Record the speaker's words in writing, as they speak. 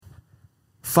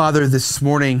Father, this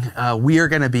morning we are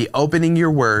going to be opening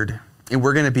your word and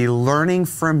we're going to be learning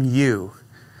from you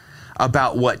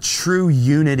about what true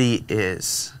unity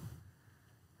is.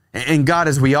 And God,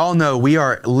 as we all know, we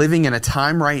are living in a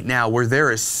time right now where there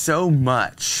is so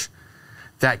much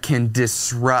that can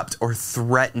disrupt or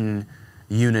threaten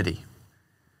unity.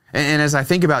 And as I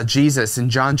think about Jesus in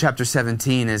John chapter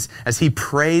 17, as he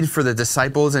prayed for the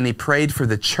disciples and he prayed for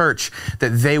the church that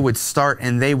they would start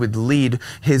and they would lead,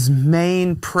 his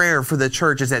main prayer for the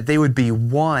church is that they would be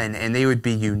one and they would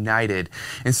be united.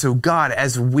 And so God,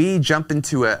 as we jump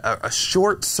into a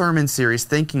short sermon series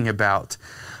thinking about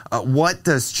what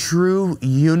does true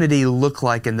unity look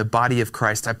like in the body of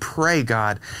Christ, I pray,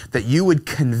 God, that you would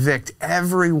convict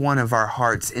every one of our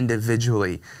hearts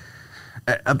individually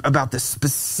about the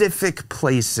specific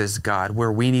places, God,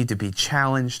 where we need to be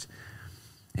challenged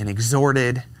and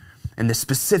exhorted, and the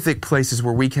specific places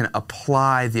where we can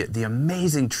apply the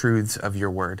amazing truths of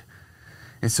your word.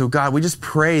 And so, God, we just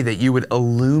pray that you would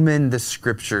illumine the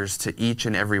scriptures to each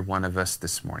and every one of us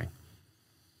this morning.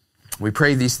 We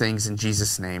pray these things in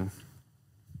Jesus' name.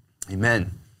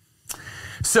 Amen.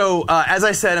 So, as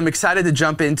I said, I'm excited to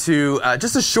jump into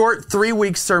just a short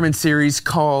 3-week sermon series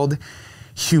called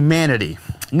Humanity.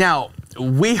 Now,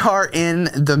 we are in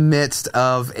the midst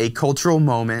of a cultural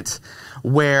moment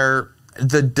where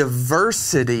the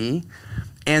diversity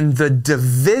and the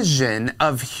division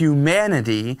of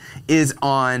humanity is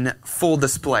on full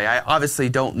display. I obviously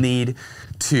don't need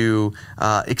to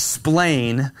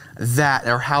explain that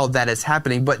or how that is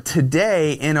happening, but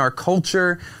today in our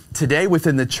culture, today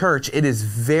within the church, it is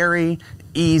very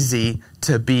easy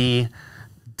to be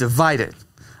divided.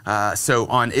 So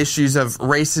on issues of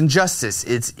race and justice,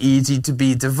 it's easy to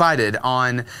be divided.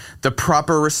 On the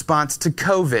proper response to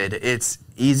COVID, it's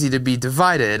easy to be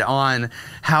divided. On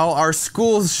how our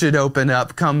schools should open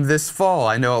up come this fall,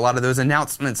 I know a lot of those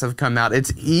announcements have come out.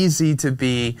 It's easy to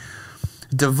be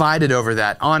divided over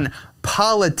that. On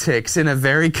politics in a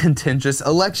very contentious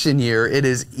election year, it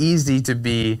is easy to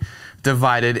be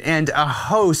divided, and a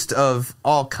host of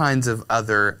all kinds of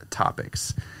other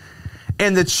topics.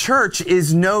 And the church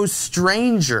is no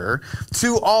stranger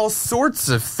to all sorts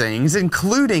of things,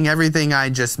 including everything I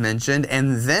just mentioned,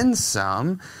 and then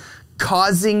some,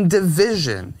 causing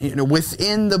division,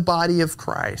 within the body of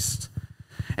Christ.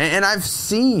 And I've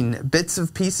seen bits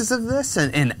of pieces of this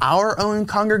in our own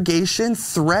congregation,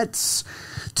 threats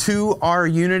to our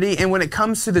unity. And when it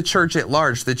comes to the church at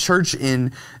large, the church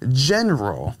in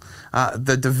general,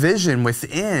 the division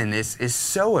within is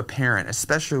so apparent,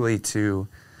 especially to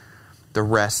the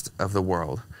rest of the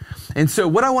world. And so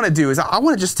what I want to do is I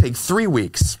want to just take 3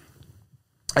 weeks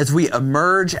as we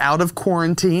emerge out of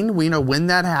quarantine. We know when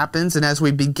that happens. And as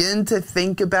we begin to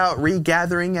think about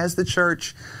regathering as the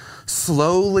church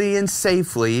slowly and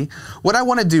safely, what I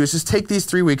want to do is just take these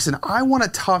 3 weeks and I want to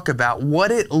talk about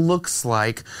what it looks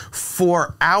like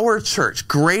for our church,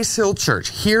 Grace Hill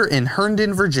Church, here in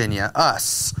Herndon, Virginia,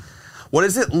 us. What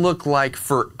does it look like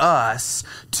for us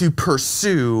to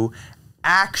pursue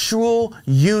actual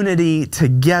unity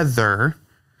together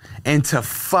and to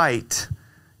fight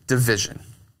division?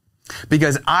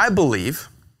 Because I believe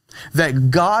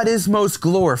that God is most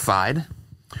glorified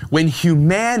when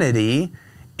humanity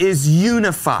is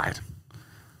unified.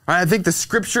 I think the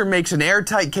scripture makes an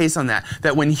airtight case on that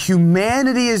when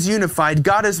humanity is unified,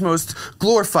 God is most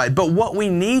glorified. But what we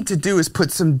need to do is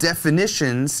put some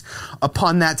definitions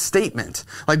upon that statement.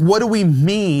 Like, what do we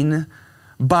mean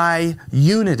by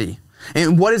unity?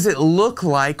 And what does it look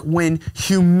like when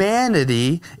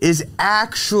humanity is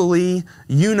actually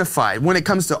unified? When it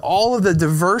comes to all of the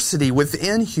diversity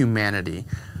within humanity,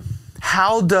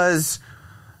 how does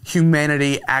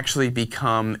humanity actually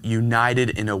become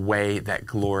united in a way that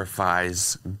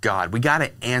glorifies God? We got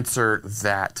to answer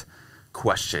that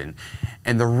question.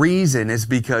 And the reason is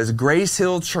because Grace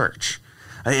Hill Church,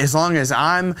 as long as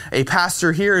I'm a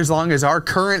pastor here, as long as our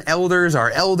current elders are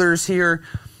elders here,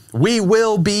 we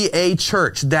will be a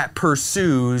church that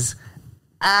pursues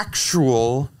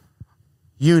actual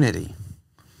unity.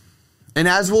 And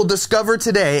as we'll discover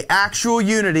today, actual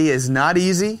unity is not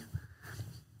easy.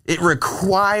 It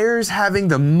requires having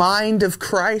the mind of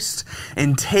Christ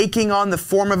and taking on the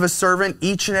form of a servant,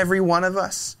 each and every one of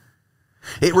us.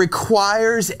 It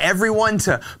requires everyone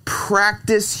to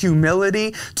practice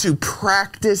humility, to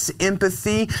practice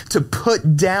empathy, to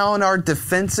put down our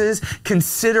defenses,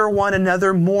 consider one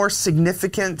another more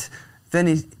significant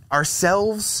than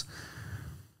ourselves.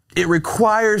 It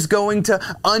requires going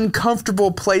to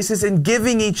uncomfortable places and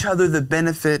giving each other the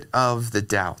benefit of the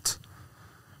doubt.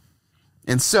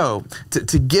 And so,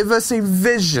 to give us a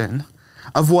vision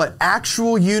of what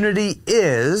actual unity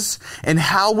is and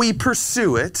how we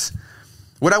pursue it,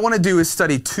 what I want to do is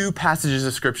study two passages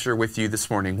of Scripture with you this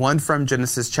morning. One from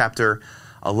Genesis chapter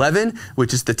 11,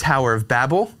 which is the Tower of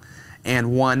Babel,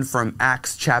 and one from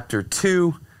Acts chapter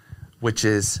 2, which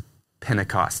is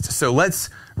Pentecost. So let's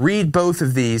read both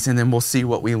of these, and then we'll see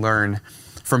what we learn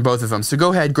from both of them. So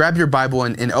go ahead, grab your Bible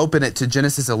and open it to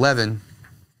Genesis 11.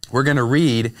 We're going to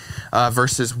read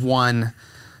verses 1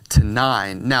 to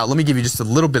 9. Now, let me give you just a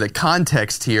little bit of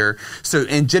context here. So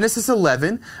in Genesis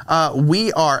 11,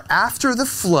 we are after the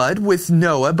flood with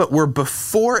Noah, but we're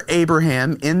before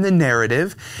Abraham in the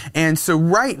narrative. And so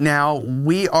right now,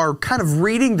 we are kind of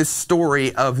reading the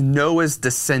story of Noah's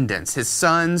descendants, his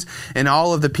sons, and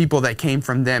all of the people that came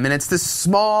from them. And it's this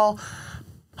small,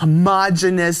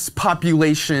 homogeneous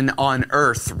population on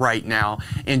earth right now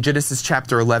in Genesis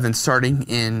chapter 11, starting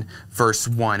in verse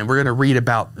 1. And we're going to read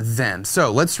about them.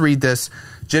 So let's read this,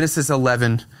 Genesis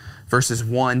 11, verses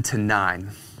 1 to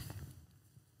 9.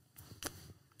 It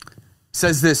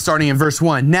says this, starting in verse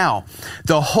 1. Now,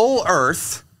 the whole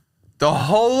earth,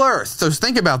 so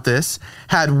think about this,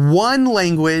 had one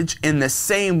language in the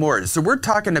same words. So we're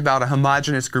talking about a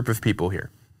homogeneous group of people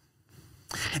here.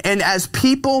 And as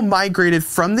people migrated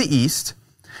from the east,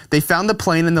 they found the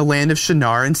plain in the land of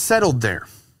Shinar and settled there.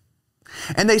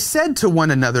 And they said to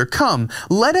one another, "Come,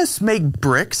 let us make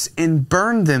bricks and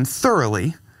burn them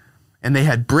thoroughly." And they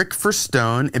had brick for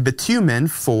stone and bitumen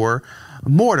for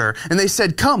mortar. And they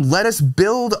said, "Come, let us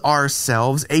build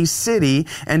ourselves a city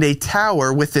and a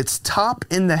tower with its top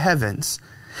in the heavens.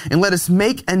 And let us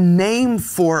make a name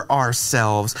for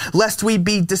ourselves, lest we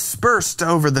be dispersed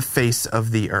over the face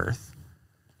of the earth."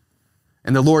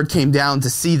 And the Lord came down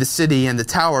to see the city and the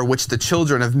tower which the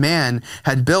children of man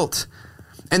had built.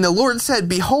 And the Lord said,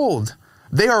 "Behold,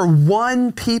 they are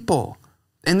one people,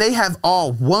 and they have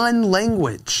all one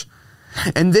language.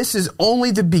 And this is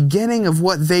only the beginning of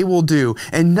what they will do,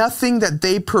 and nothing that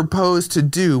they propose to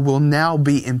do will now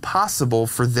be impossible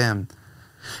for them.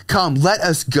 Come, let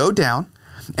us go down,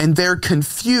 and there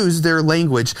confuse their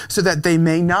language, so that they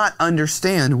may not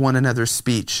understand one another's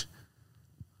speech."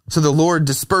 So the Lord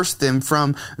dispersed them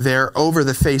from there over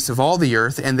the face of all the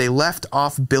earth, and they left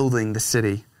off building the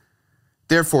city.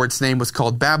 Therefore its name was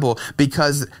called Babel,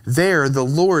 because there the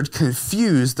Lord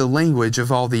confused the language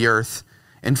of all the earth.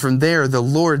 And from there the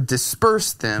Lord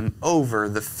dispersed them over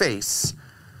the face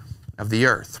of the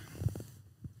earth.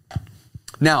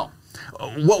 Now,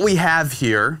 what we have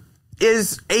here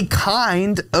is a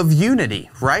kind of unity,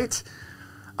 right?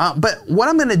 But what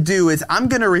I'm going to do is I'm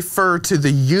going to refer to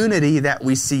the unity that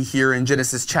we see here in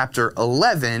Genesis chapter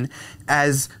 11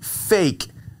 as fake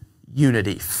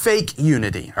unity. Fake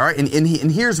unity. All right.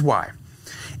 And here's why.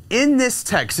 In this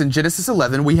text in Genesis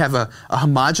 11, we have a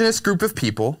homogeneous group of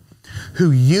people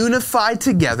who unified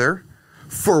together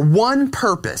for one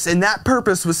purpose. And that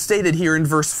purpose was stated here in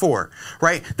verse 4,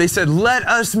 right? They said, "Let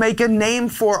us make a name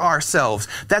for ourselves."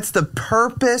 That's the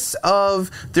purpose of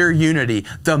their unity.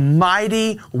 The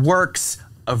mighty works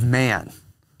of man.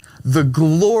 The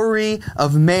glory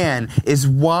of man is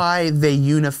why they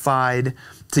unified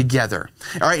together.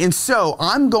 All right. And so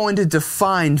I'm going to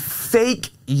define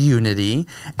fake unity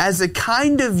as a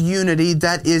kind of unity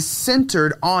that is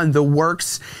centered on the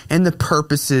works and the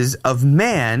purposes of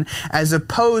man, as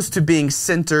opposed to being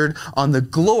centered on the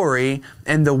glory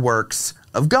and the works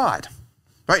of God.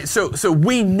 Right? So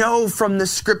we know from the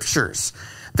scriptures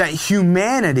that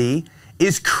humanity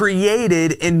is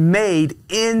created and made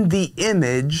in the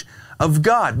image of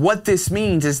God. What this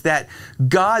means is that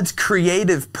God's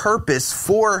creative purpose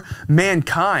for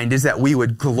mankind is that we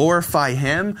would glorify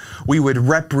Him, we would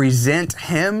represent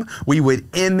Him, we would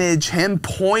image Him,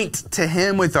 point to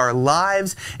Him with our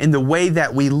lives in the way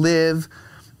that we live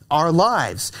our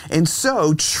lives. And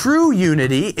so true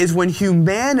unity is when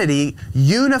humanity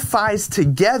unifies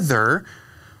together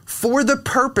for the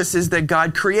purposes that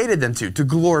God created them to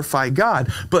glorify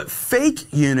God. But fake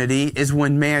unity is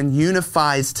when man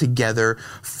unifies together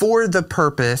for the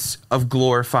purpose of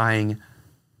glorifying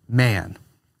man.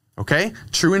 Okay?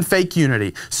 True and fake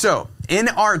unity. So, in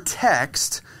our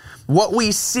text, what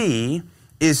we see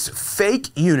is fake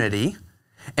unity,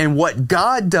 and what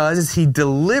God does is He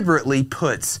deliberately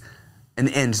puts an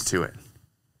end to it.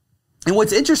 And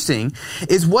what's interesting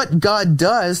is what God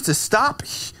does to stop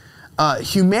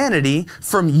humanity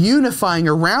from unifying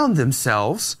around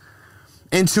themselves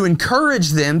and to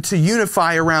encourage them to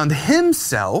unify around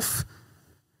Himself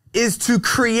is to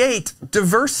create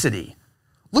diversity.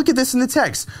 Look at this in the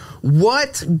text.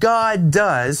 What God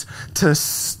does to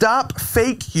stop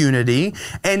fake unity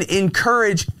and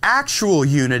encourage actual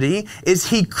unity is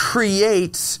He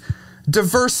creates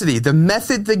diversity. The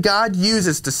method that God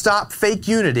uses to stop fake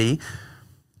unity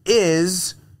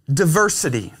is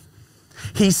diversity.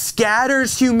 He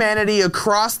scatters humanity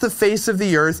across the face of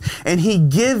the earth, and he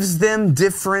gives them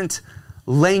different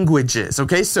languages.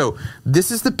 Okay, so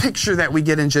this is the picture that we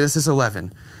get in Genesis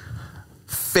 11.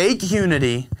 Fake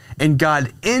unity, and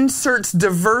God inserts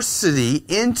diversity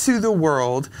into the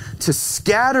world to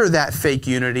scatter that fake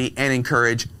unity and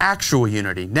encourage actual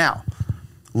unity. Now,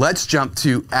 let's jump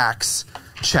to Acts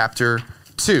chapter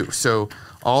 2. So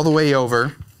all the way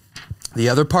over, the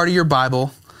other part of your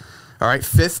Bible, all right,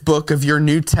 fifth book of your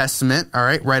New Testament, all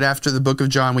right, right after the book of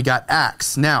John, we got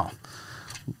Acts. Now,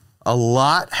 a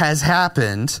lot has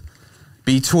happened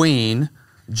between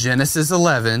Genesis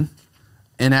 11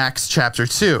 and Acts chapter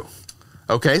 2.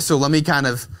 Okay, so let me kind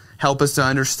of help us to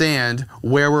understand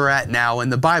where we're at now in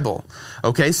the Bible.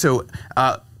 Okay, so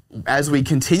as we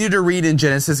continue to read in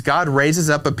Genesis, God raises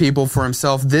up a people for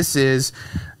himself. This is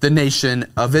the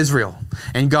nation of Israel.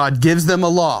 And God gives them a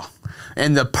law.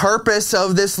 And the purpose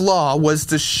of this law was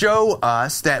to show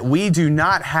us that we do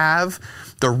not have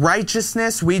the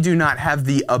righteousness, we do not have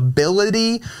the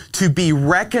ability to be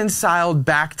reconciled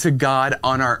back to God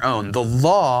on our own. The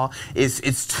law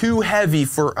it's too heavy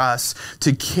for us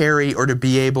to carry or to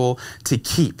be able to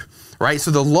keep. Right?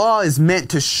 So the law is meant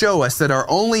to show us that our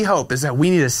only hope is that we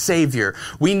need a Savior.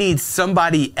 We need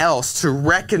somebody else to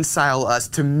reconcile us,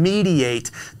 to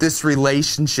mediate this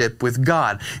relationship with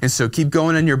God. And so keep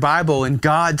going in your Bible, and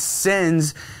God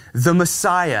sends the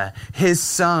Messiah, his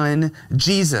son,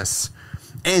 Jesus.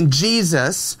 And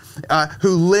Jesus,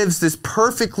 who lives this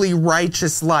perfectly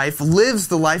righteous life, lives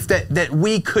the life that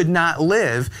we could not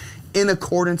live in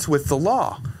accordance with the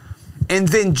law. And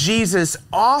then Jesus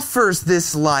offers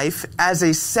this life as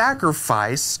a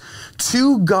sacrifice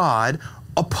to God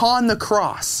upon the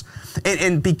cross.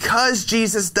 And because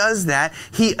Jesus does that,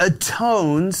 he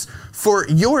atones for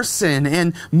your sin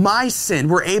and my sin.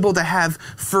 We're able to have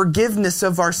forgiveness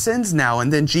of our sins now.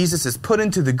 And then Jesus is put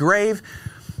into the grave,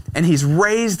 and he's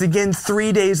raised again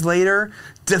 3 days later,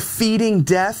 defeating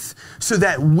death so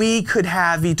that we could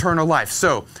have eternal life.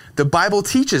 So the Bible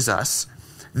teaches us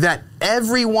that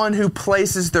everyone who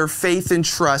places their faith and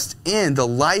trust in the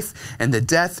life and the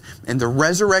death and the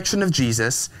resurrection of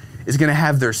Jesus is going to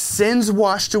have their sins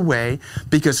washed away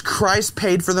because Christ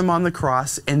paid for them on the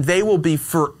cross, and they will be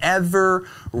forever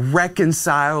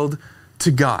reconciled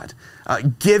to God,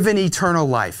 given eternal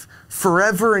life,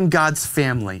 forever in God's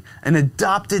family, an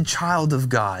adopted child of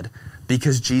God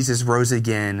because Jesus rose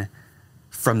again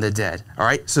from the dead. All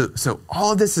right, so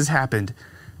all of this has happened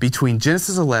between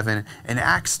Genesis 11 and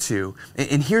Acts 2.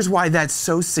 And here's why that's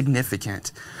so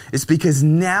significant. It's because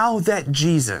now that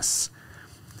Jesus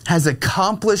has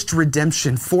accomplished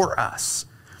redemption for us,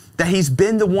 that he's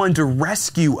been the one to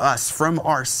rescue us from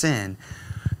our sin,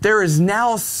 there is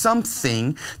now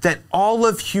something that all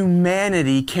of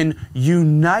humanity can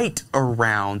unite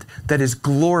around that is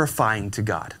glorifying to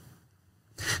God.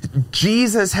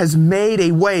 Jesus has made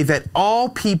a way that all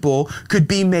people could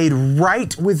be made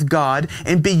right with God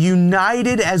and be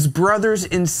united as brothers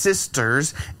and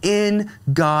sisters in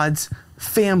God's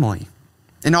family.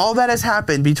 And all that has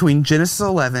happened between Genesis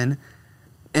 11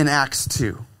 and Acts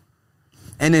 2.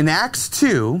 And in Acts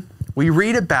 2, we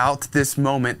read about this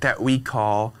moment that we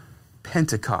call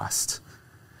Pentecost.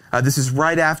 This is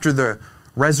right after the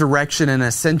resurrection and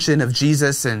ascension of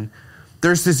Jesus, and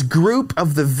there's this group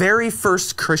of the very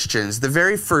first Christians, the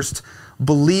very first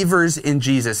believers in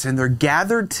Jesus, and they're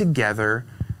gathered together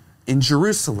in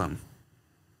Jerusalem.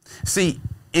 See,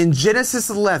 in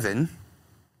Genesis 11,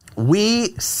 we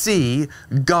see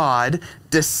God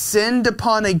descend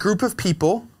upon a group of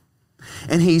people,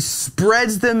 and he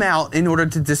spreads them out in order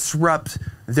to disrupt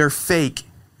their fake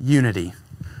unity.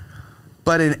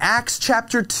 But in Acts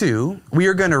chapter 2, we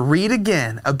are going to read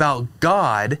again about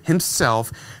God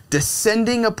himself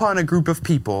descending upon a group of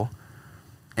people,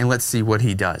 and let's see what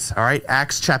he does. All right,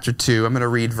 Acts chapter 2, I'm going to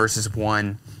read verses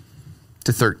 1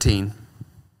 to 13.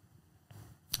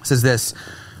 It says this: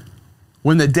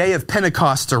 when the day of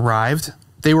Pentecost arrived,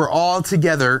 they were all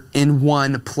together in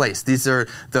one place. These are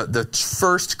the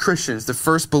first Christians, the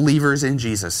first believers in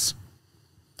Jesus.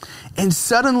 And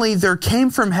suddenly there came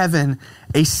from heaven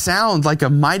a sound like a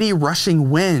mighty rushing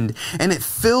wind, and it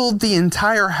filled the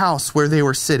entire house where they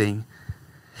were sitting.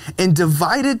 And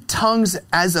divided tongues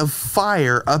as of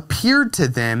fire appeared to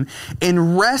them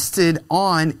and rested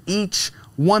on each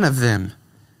one of them.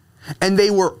 And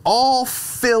they were all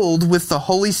filled with the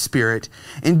Holy Spirit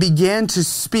and began to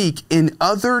speak in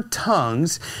other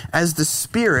tongues as the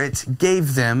Spirit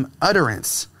gave them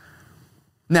utterance.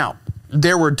 Now,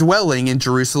 there were dwelling in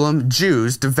Jerusalem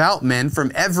Jews, devout men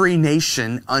from every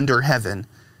nation under heaven.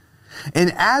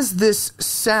 And at this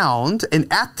sound,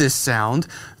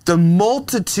 the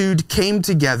multitude came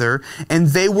together, and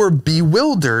they were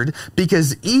bewildered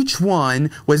because each one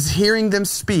was hearing them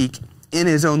speak in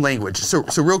his own language. So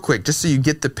real quick, just so you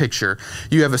get the picture,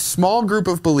 you have a small group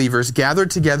of believers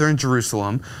gathered together in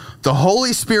Jerusalem. The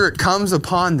Holy Spirit comes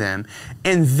upon them,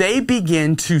 and they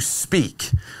begin to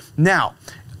speak. Now,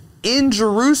 in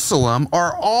Jerusalem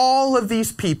are all of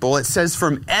these people, it says,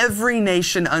 from every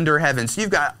nation under heaven. So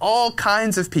you've got all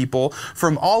kinds of people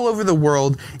from all over the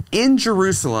world in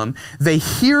Jerusalem. They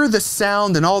hear the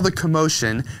sound and all the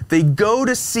commotion. They go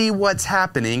to see what's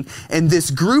happening. And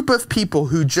this group of people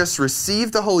who just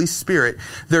received the Holy Spirit,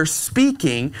 they're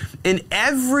speaking, and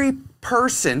every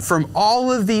person from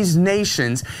all of these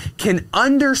nations can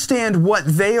understand what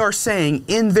they are saying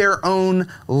in their own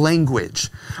language.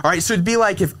 All right, so it'd be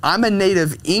like if I'm a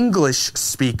native English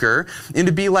speaker, and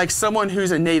it'd be like someone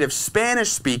who's a native Spanish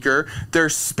speaker, they're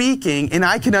speaking, and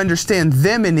I can understand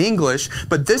them in English,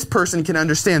 but this person can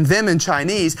understand them in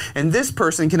Chinese, and this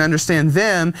person can understand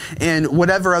them in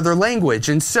whatever other language.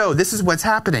 And so this is what's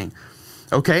happening.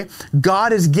 Okay?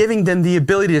 God is giving them the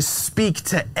ability to speak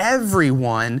to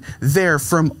everyone there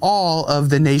from all of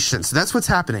the nations. So that's what's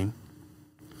happening.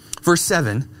 Verse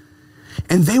 7,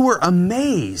 and they were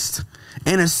amazed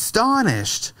and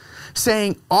astonished,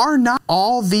 saying, are not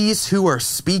all these who are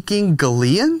speaking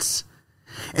Galileans?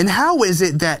 And how is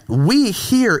it that we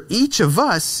hear each of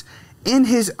us in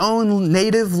his own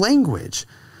native language?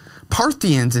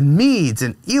 Parthians and Medes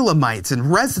and Elamites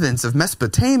and residents of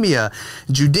Mesopotamia,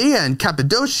 Judea and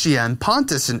Cappadocia and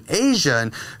Pontus and Asia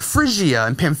and Phrygia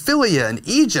and Pamphylia and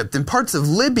Egypt and parts of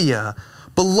Libya,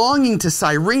 belonging to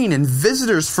Cyrene, and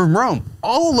visitors from Rome,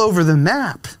 all over the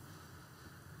map.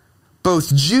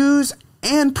 Both Jews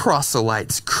and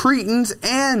proselytes, Cretans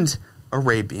and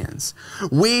Arabians.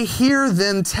 We hear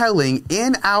them telling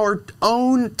in our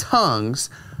own tongues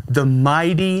the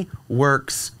mighty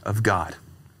works of God.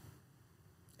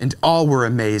 And all were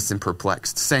amazed and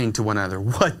perplexed, saying to one another,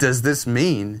 what does this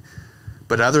mean?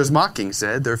 But others mocking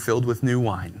said, they're filled with new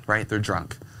wine, right? They're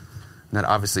drunk. And that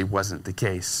obviously wasn't the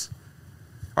case.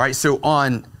 All right, so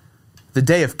on the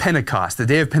day of Pentecost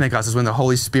is when the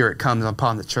Holy Spirit comes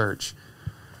upon the church.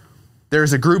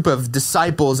 There's a group of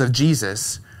disciples of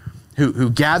Jesus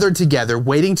who gathered together,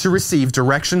 waiting to receive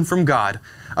direction from God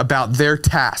about their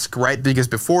task, right? Because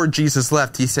before Jesus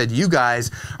left, he said, you guys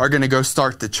are going to go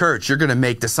start the church. You're going to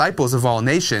make disciples of all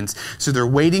nations. So they're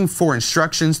waiting for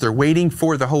instructions. They're waiting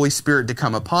for the Holy Spirit to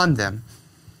come upon them,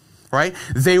 right?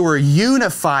 They were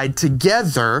unified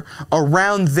together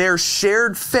around their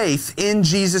shared faith in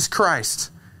Jesus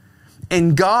Christ.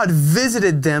 And God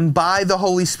visited them by the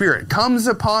Holy Spirit, comes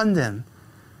upon them.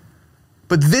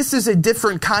 But this is a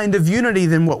different kind of unity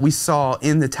than what we saw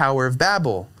in the Tower of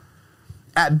Babel.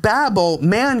 At Babel,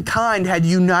 mankind had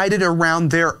united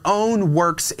around their own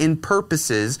works and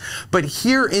purposes. But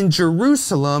here in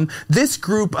Jerusalem, this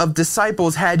group of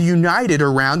disciples had united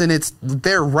around, and it's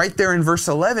there right there in verse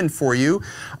 11 for you,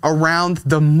 around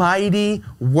the mighty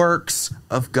works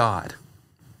of God.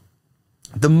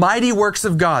 The mighty works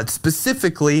of God,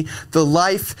 specifically the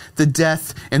life, the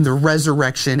death, and the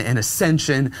resurrection and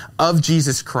ascension of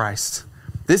Jesus Christ.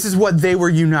 This is what they were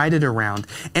united around.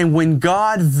 And when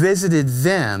God visited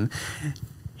them,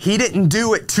 he didn't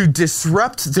do it to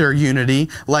disrupt their unity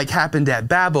like happened at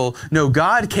Babel. No,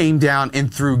 God came down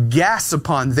and threw gas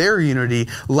upon their unity,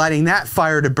 lighting that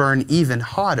fire to burn even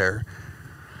hotter.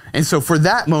 And so for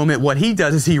that moment, what he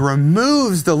does is he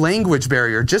removes the language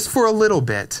barrier just for a little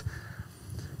bit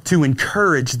to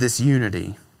encourage this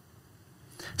unity.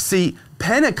 See,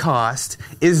 Pentecost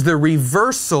is the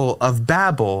reversal of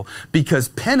Babel, because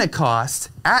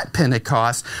at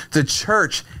Pentecost, the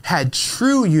church had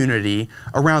true unity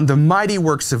around the mighty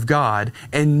works of God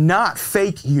and not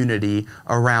fake unity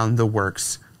around the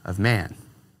works of man.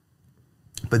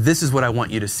 But this is what I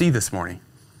want you to see this morning.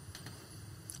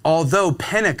 Although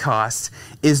Pentecost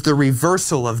is the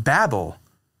reversal of Babel,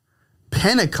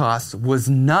 Pentecost was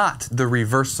not the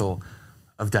reversal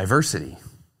of diversity.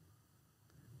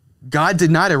 God did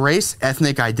not erase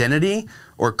ethnic identity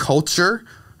or culture,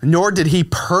 nor did he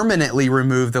permanently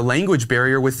remove the language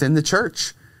barrier within the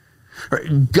church.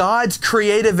 God's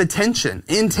creative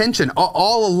intention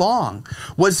all along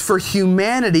was for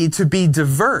humanity to be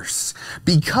diverse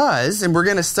because, and we're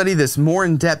going to study this more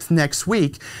in depth next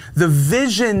week, the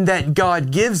vision that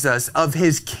God gives us of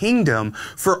his kingdom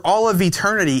for all of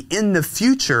eternity in the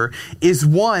future is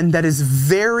one that is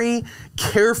very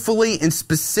carefully and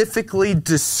specifically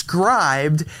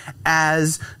described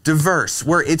as diverse,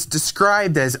 where it's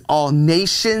described as all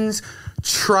nations,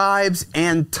 tribes,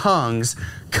 and tongues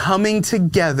coming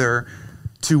together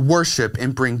to worship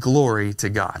and bring glory to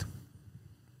God.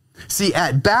 See,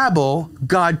 at Babel,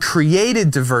 God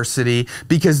created diversity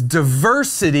because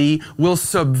diversity will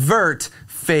subvert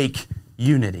fake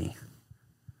unity.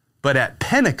 But at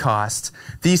Pentecost,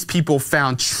 these people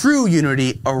found true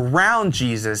unity around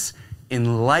Jesus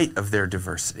in light of their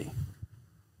diversity.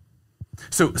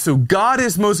 So God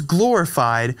is most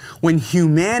glorified when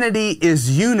humanity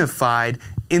is unified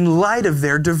in light of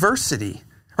their diversity.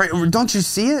 Right? Don't you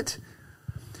see it?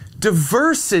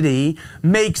 Diversity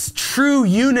makes true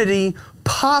unity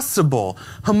possible.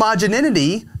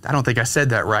 Homogeneity, I don't think I said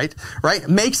that right?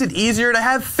 Makes it easier to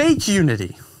have fake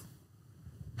unity.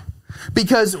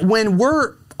 Because when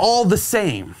we're all the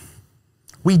same,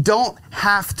 we don't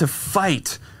have to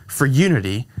fight for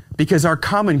unity because our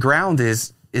common ground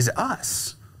is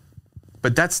us.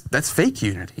 But that's fake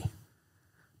unity.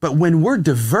 But when we're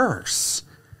diverse,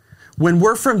 when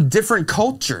we're from different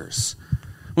cultures,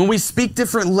 when we speak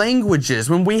different languages,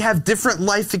 when we have different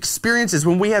life experiences,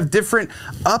 when we have different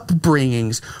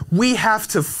upbringings, we have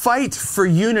to fight for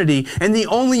unity. And the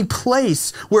only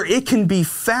place where it can be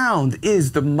found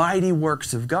is the mighty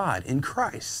works of God in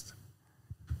Christ.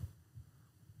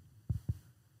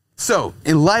 So,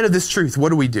 in light of this truth, what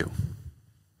do we do?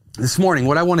 This morning,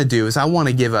 what I want to do is I want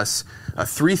to give us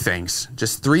just three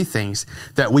things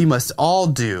that we must all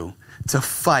do to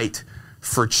fight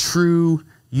for true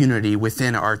unity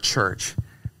within our church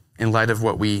in light of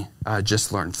what we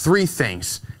just learned. Three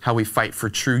things how we fight for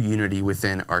true unity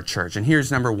within our church. And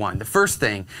here's number one. The first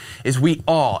thing is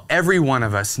every one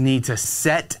of us need to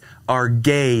set our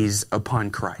gaze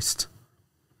upon Christ.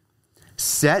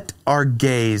 Set our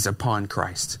gaze upon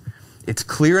Christ. It's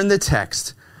clear in the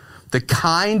text. The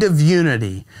kind of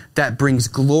unity that brings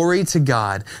glory to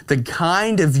God, the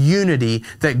kind of unity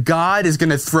that God is going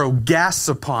to throw gas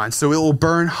upon so it will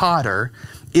burn hotter,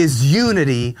 is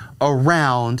unity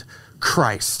around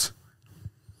Christ.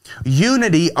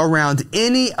 Unity around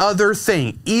any other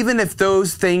thing, even if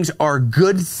those things are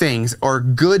good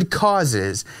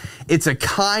causes, it's a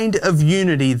kind of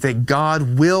unity that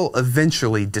God will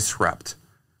eventually disrupt.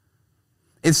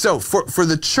 And so for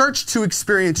the church to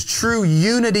experience true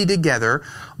unity together,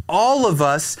 all of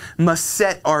us must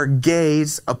set our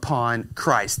gaze upon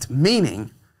Christ. Meaning,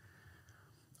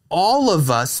 all of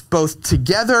us, both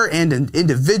together and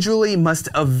individually, must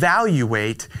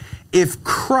evaluate if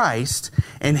Christ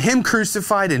and him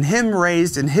crucified and him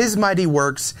raised and his mighty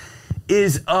works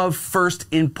is of first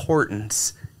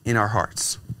importance in our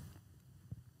hearts.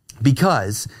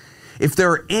 Because if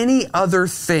there are any other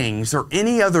things or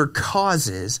any other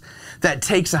causes that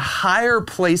takes a higher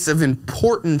place of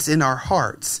importance in our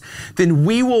hearts, then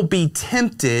we will be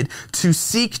tempted to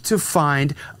seek to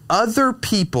find other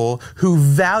people who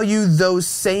value those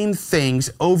same things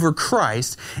over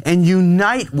Christ and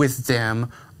unite with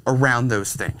them around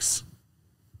those things.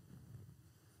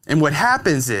 And what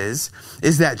happens is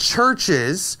that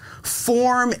churches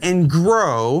form and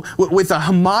grow with a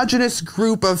homogeneous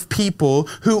group of people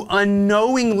who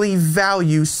unknowingly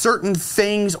value certain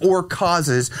things or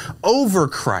causes over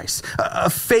Christ. A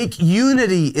fake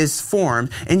unity is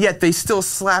formed, and yet they still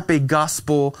slap a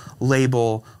gospel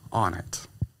label on it.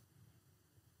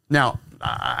 Now,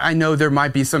 I know there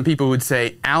might be some people who would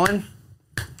say, Alan,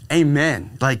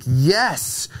 amen. Like,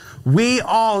 yes, we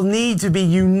all need to be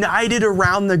united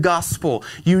around the gospel,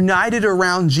 united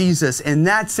around Jesus, and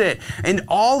that's it. And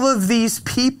all of these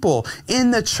people in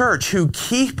the church who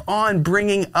keep on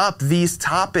bringing up these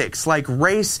topics like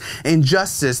race and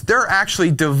justice, they're actually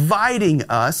dividing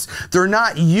us. They're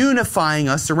not unifying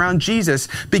us around Jesus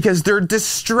because they're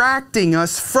distracting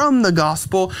us from the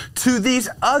gospel to these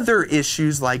other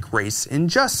issues like race and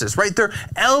justice, right? They're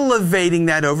elevating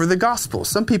that over the gospel.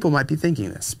 Some people might be thinking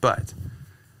this, but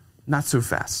not so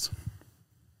fast.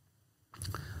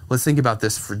 Let's think about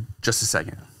this for just a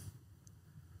second.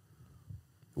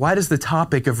 Why does the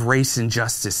topic of race and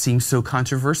justice seem so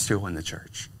controversial in the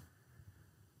church?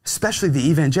 Especially the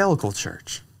evangelical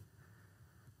church.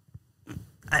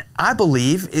 I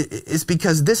believe it's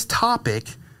because this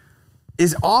topic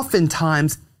is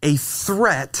oftentimes a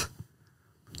threat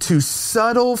to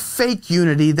subtle fake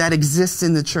unity that exists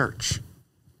in the church.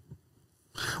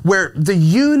 where the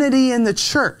unity in the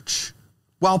church,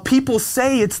 while people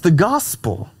say it's the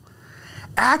gospel,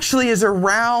 actually is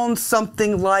around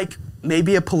something like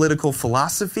maybe a political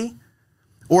philosophy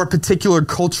or a particular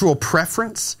cultural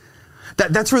preference.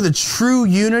 That's where the true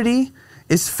unity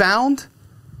is found.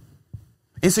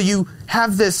 And so you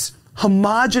have this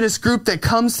homogeneous group that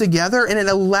comes together, and it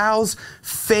allows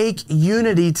fake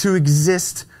unity to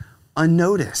exist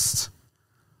unnoticed.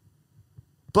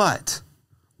 But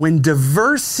when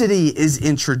diversity is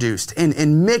introduced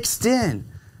and mixed in,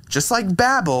 just like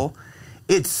Babel,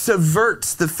 it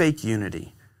subverts the fake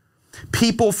unity.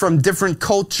 People from different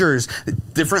cultures,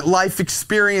 different life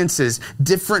experiences,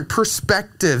 different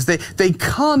perspectives, they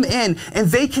come in and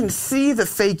they can see the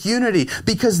fake unity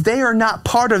because they are not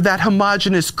part of that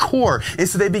homogeneous core. And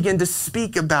so they begin to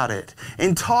speak about it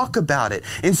and talk about it.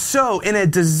 And so in a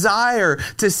desire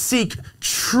to seek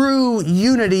true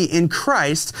unity in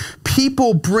Christ,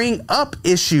 people bring up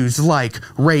issues like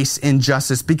race and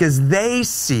justice because they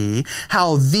see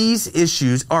how these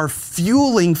issues are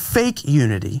fueling fake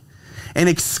unity and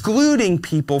excluding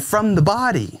people from the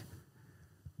body,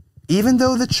 even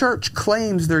though the church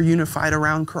claims they're unified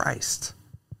around Christ.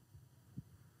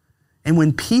 And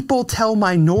when people tell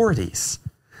minorities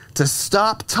to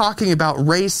stop talking about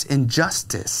race and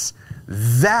justice,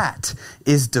 that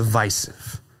is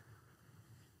divisive.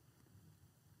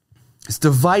 It's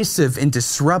divisive and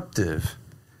disruptive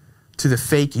to the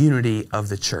fake unity of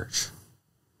the church.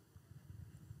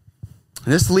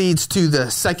 And this leads to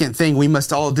the second thing we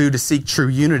must all do to seek true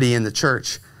unity in the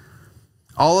church.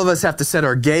 All of us have to set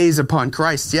our gaze upon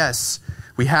Christ. Yes,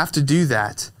 we have to do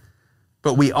that.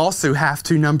 But we also have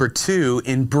to, number 2,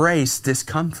 embrace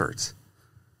discomfort.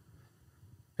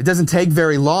 It doesn't take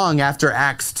very long after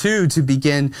Acts 2 to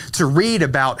begin to read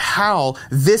about how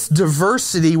this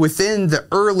diversity within the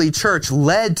early church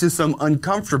led to some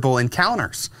uncomfortable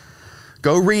encounters.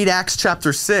 Go read Acts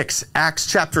chapter 6,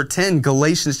 Acts chapter 10,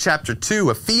 Galatians chapter 2,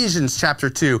 Ephesians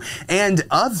chapter 2, and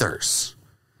others,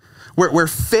 where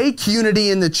fake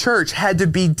unity in the church had to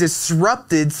be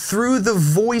disrupted through the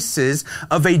voices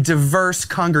of a diverse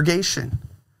congregation.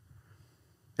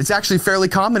 It's actually fairly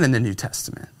common in the New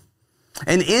Testament.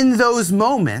 And in those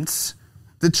moments,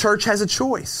 the church has a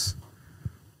choice.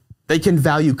 They can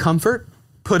value comfort,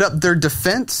 put up their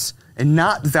defense, and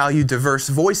not value diverse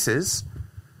voices.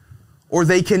 Or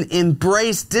they can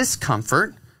embrace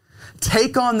discomfort,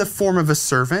 take on the form of a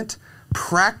servant,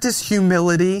 practice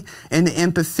humility and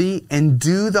empathy, and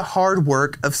do the hard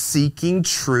work of seeking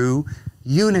true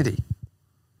unity.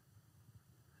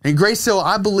 In Grace Hill,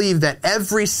 I believe that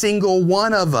every single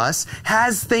one of us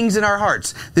has things in our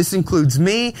hearts. This includes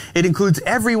me. It includes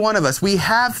every one of us. We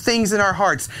have things in our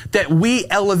hearts that we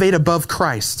elevate above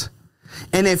Christ.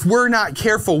 And if we're not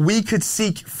careful, we could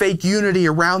seek fake unity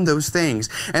around those things.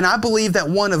 And I believe that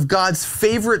one of God's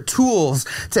favorite tools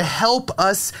to help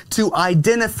us to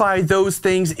identify those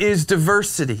things is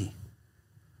diversity.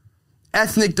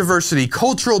 Ethnic diversity,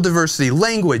 cultural diversity,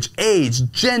 language, age,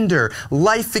 gender,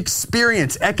 life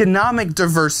experience, economic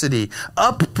diversity,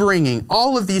 upbringing,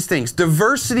 all of these things.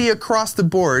 Diversity across the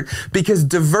board, because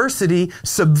diversity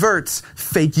subverts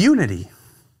fake unity.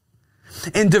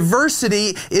 And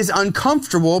diversity is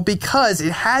uncomfortable because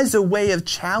it has a way of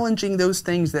challenging those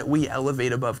things that we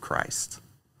elevate above Christ.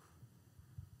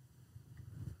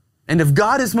 And if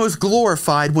God is most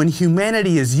glorified when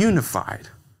humanity is unified,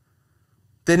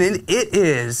 then it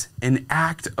is an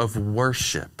act of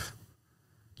worship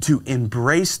to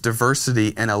embrace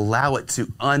diversity and allow it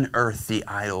to unearth the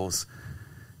idols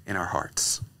in our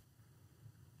hearts.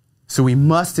 So we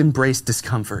must embrace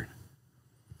discomfort.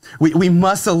 We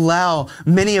must allow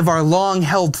many of our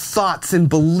long-held thoughts and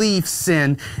beliefs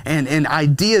and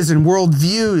ideas and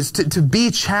worldviews to be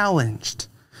challenged.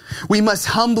 We must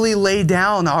humbly lay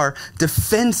down our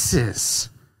defenses.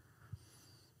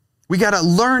 We got to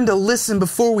learn to listen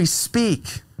before we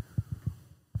speak.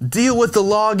 Deal with the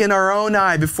log in our own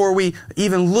eye before we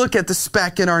even look at the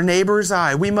speck in our neighbor's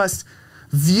eye. We must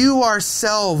view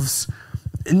ourselves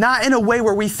not in a way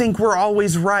where we think we're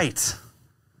always right.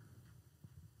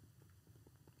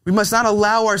 We must not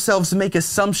allow ourselves to make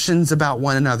assumptions about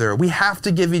one another. We have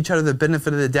to give each other the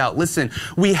benefit of the doubt. Listen,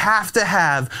 we have to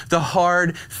have the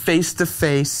hard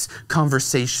face-to-face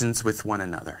conversations with one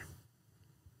another.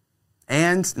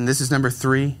 And this is number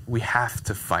 3, we have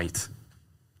to fight.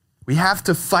 We have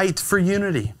to fight for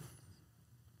unity.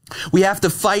 We have to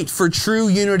fight for true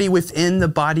unity within the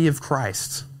body of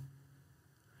Christ.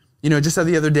 Just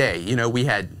the other day, we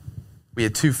had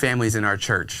 2 families in our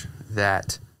church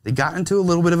that they got into a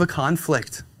little bit of a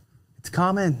conflict. It's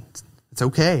common. It's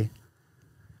okay.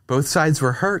 Both sides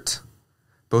were hurt.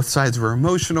 Both sides were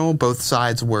emotional. Both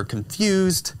sides were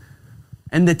confused.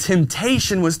 And the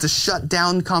temptation was to shut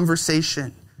down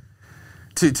conversation,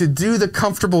 to do the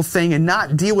comfortable thing and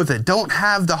not deal with it. Don't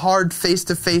have the hard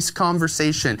face-to-face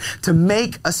conversation, to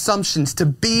make assumptions, to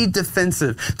be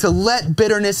defensive, to let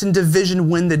bitterness and division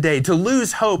win the day, to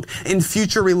lose hope in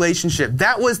future relationship.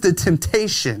 That was the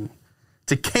temptation,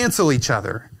 to cancel each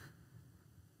other.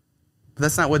 But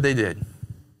that's not what they did.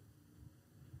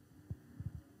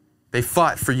 They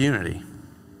fought for unity.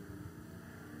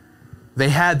 They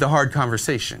had the hard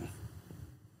conversation.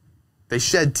 They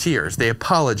shed tears. They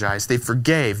apologized. They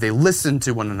forgave. They listened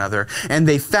to one another. And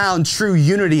they found true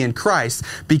unity in Christ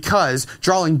because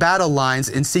drawing battle lines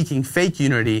and seeking fake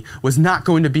unity was not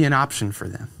going to be an option for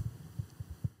them.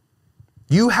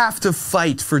 You have to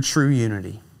fight for true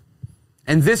unity.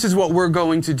 And this is what we're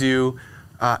going to do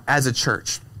as a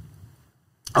church.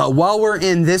 While we're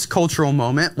in this cultural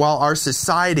moment, while our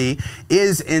society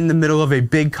is in the middle of a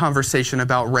big conversation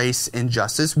about race and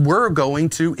justice, we're going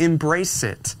to embrace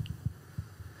it.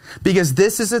 Because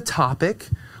this is a topic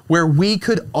where we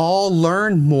could all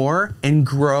learn more and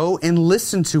grow and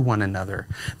listen to one another.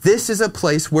 This is a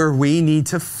place where we need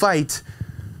to fight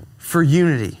for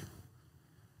unity.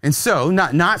 And so,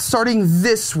 not starting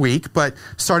this week, but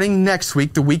starting next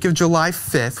week, the week of July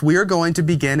 5th, we are going to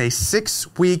begin a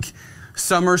 6-week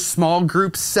summer small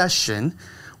group session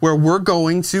where we're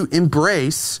going to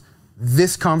embrace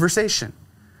this conversation.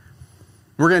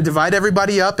 We're going to divide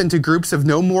everybody up into groups of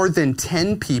no more than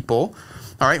 10 people.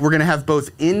 All right, we're going to have both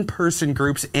in-person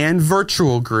groups and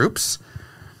virtual groups.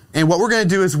 And what we're going to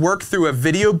do is work through a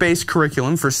video-based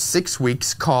curriculum for 6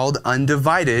 weeks called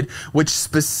Undivided, which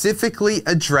specifically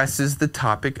addresses the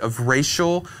topic of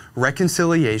racial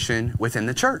reconciliation within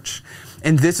the church.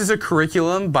 And this is a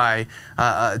curriculum by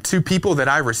two people that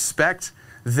I respect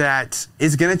that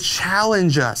is going to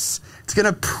challenge us. It's going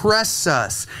to press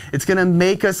us. It's going to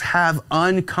make us have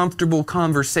uncomfortable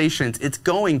conversations. It's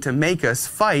going to make us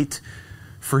fight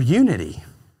for unity.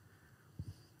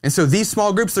 And so these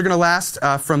small groups are going to last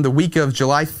from the week of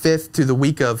July 5th to the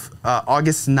week of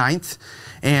August 9th.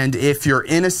 And if you're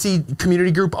in a seed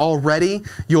community group already,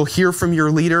 you'll hear from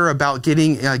your leader about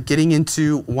getting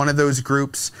into one of those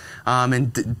groups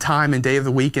and time and day of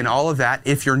the week and all of that.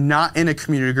 If you're not in a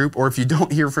community group or if you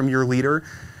don't hear from your leader,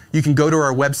 you can go to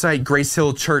our website,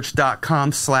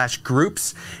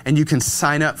 gracehillchurch.com/groups, and you can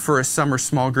sign up for a summer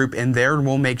small group in there, and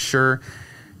we'll make sure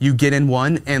you get in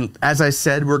one. And as I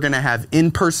said, we're going to have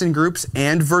in-person groups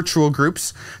and virtual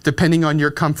groups, depending on your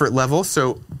comfort level.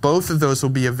 So both of those will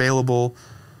be available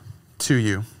to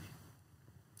you.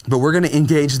 But we're going to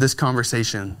engage this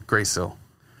conversation, Grace Hill.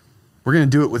 We're going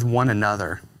to do it with one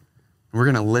another. We're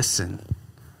going to listen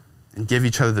and give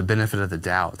each other the benefit of the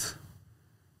doubt.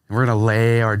 And we're going to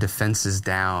lay our defenses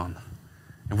down.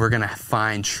 And we're going to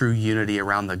find true unity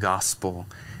around the gospel.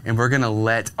 And we're going to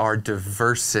let our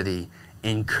diversity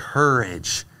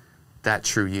encourage that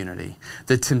true unity.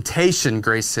 The temptation,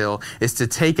 Grace Hill, is to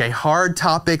take a hard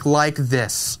topic like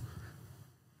this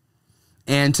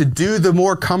and to do the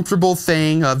more comfortable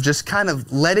thing of just kind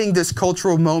of letting this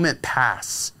cultural moment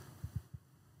pass.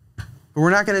 But we're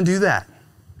not going to do that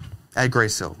at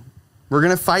Grace Hill. We're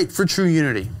going to fight for true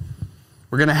unity.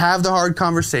 We're going to have the hard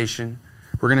conversation.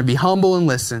 We're going to be humble and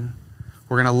listen.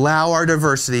 We're going to allow our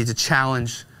diversity to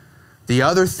challenge the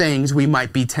other things we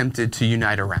might be tempted to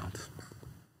unite around.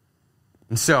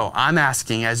 And so I'm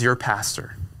asking as your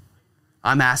pastor,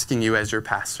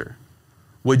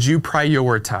 would you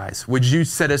prioritize, would you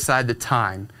set aside the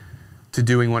time to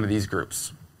doing one of these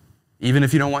groups, even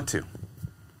if you don't want to?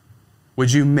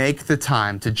 Would you make the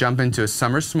time to jump into a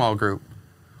summer small group,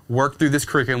 work through this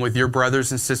curriculum with your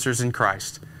brothers and sisters in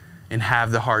Christ, and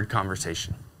have the hard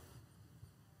conversation?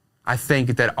 I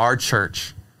think that our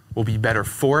church will be better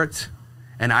for it.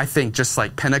 And I think just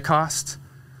like Pentecost,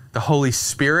 the Holy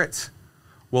Spirit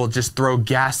will just throw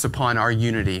gas upon our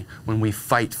unity when we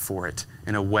fight for it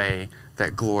in a way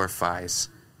that glorifies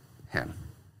Him.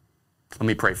 Let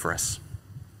me pray for us.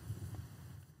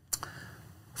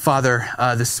 Father,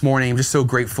 this morning, I'm just so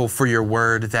grateful for your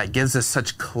word that gives us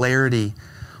such clarity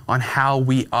on how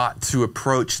we ought to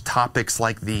approach topics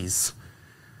like these.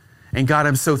 And God,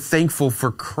 I'm so thankful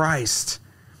for Christ,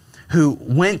 who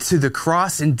went to the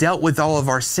cross and dealt with all of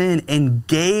our sin and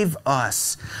gave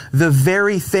us the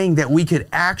very thing that we could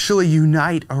actually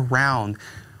unite around.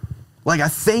 Like, I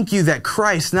thank you that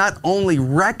Christ not only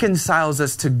reconciles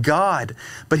us to God,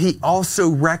 but He also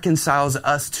reconciles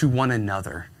us to one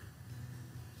another.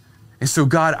 And so,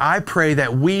 God, I pray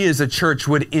that we as a church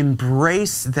would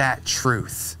embrace that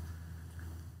truth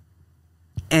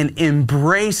and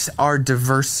embrace our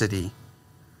diversity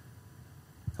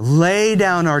lay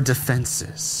down our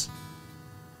defenses,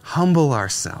 humble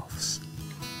ourselves,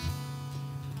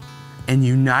 and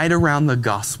unite around the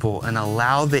gospel and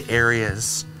allow the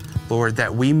areas, Lord,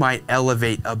 that we might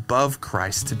elevate above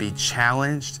Christ to be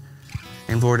challenged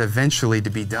and, Lord, eventually to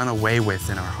be done away with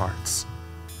in our hearts.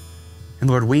 And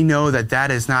Lord, we know that that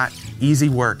is not easy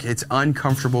work. It's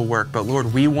uncomfortable work. But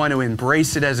Lord, we want to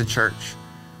embrace it as a church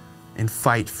and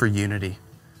fight for unity.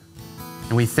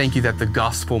 And we thank you that the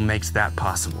gospel makes that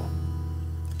possible.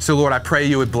 So Lord, I pray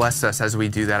you would bless us as we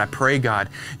do that. I pray, God,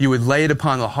 you would lay it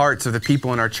upon the hearts of the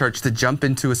people in our church to jump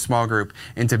into a small group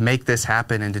and to make this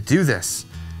happen and to do this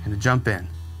and to jump in.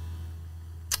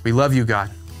 We love you,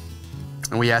 God.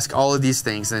 And we ask all of these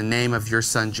things in the name of your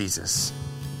Son, Jesus.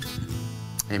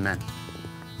 Amen.